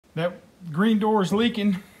that green door is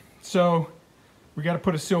leaking, so we got to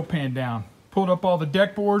put a sill pan down. Pulled up all the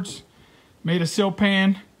deck boards, made a sill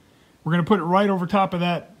pan. We're going to put it right over top of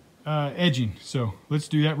that edging. So let's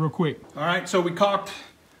do that real quick. All right, so we caulked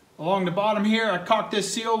along the bottom here. I caulked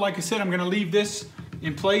this seal. Like I said, I'm going to leave this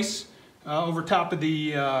in place over top of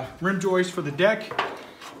the rim joist for the deck.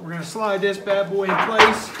 We're going to slide this bad boy in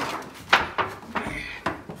place.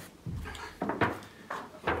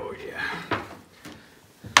 Oh yeah.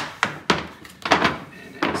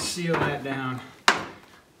 And then seal that down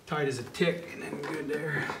tight as a tick, and then good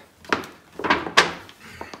there.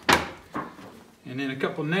 And then a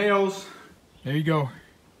couple nails. There you go.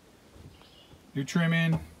 New trim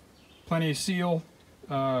in, plenty of seal,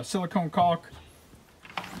 silicone caulk.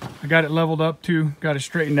 I got it leveled up too, got it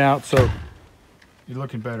straightened out, so you're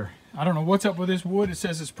looking better. I don't know what's up with this wood. It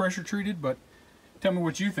says it's pressure treated, but tell me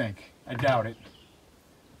what you think. I doubt it.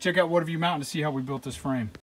 Check out Watavue Mountain to see how we built this frame.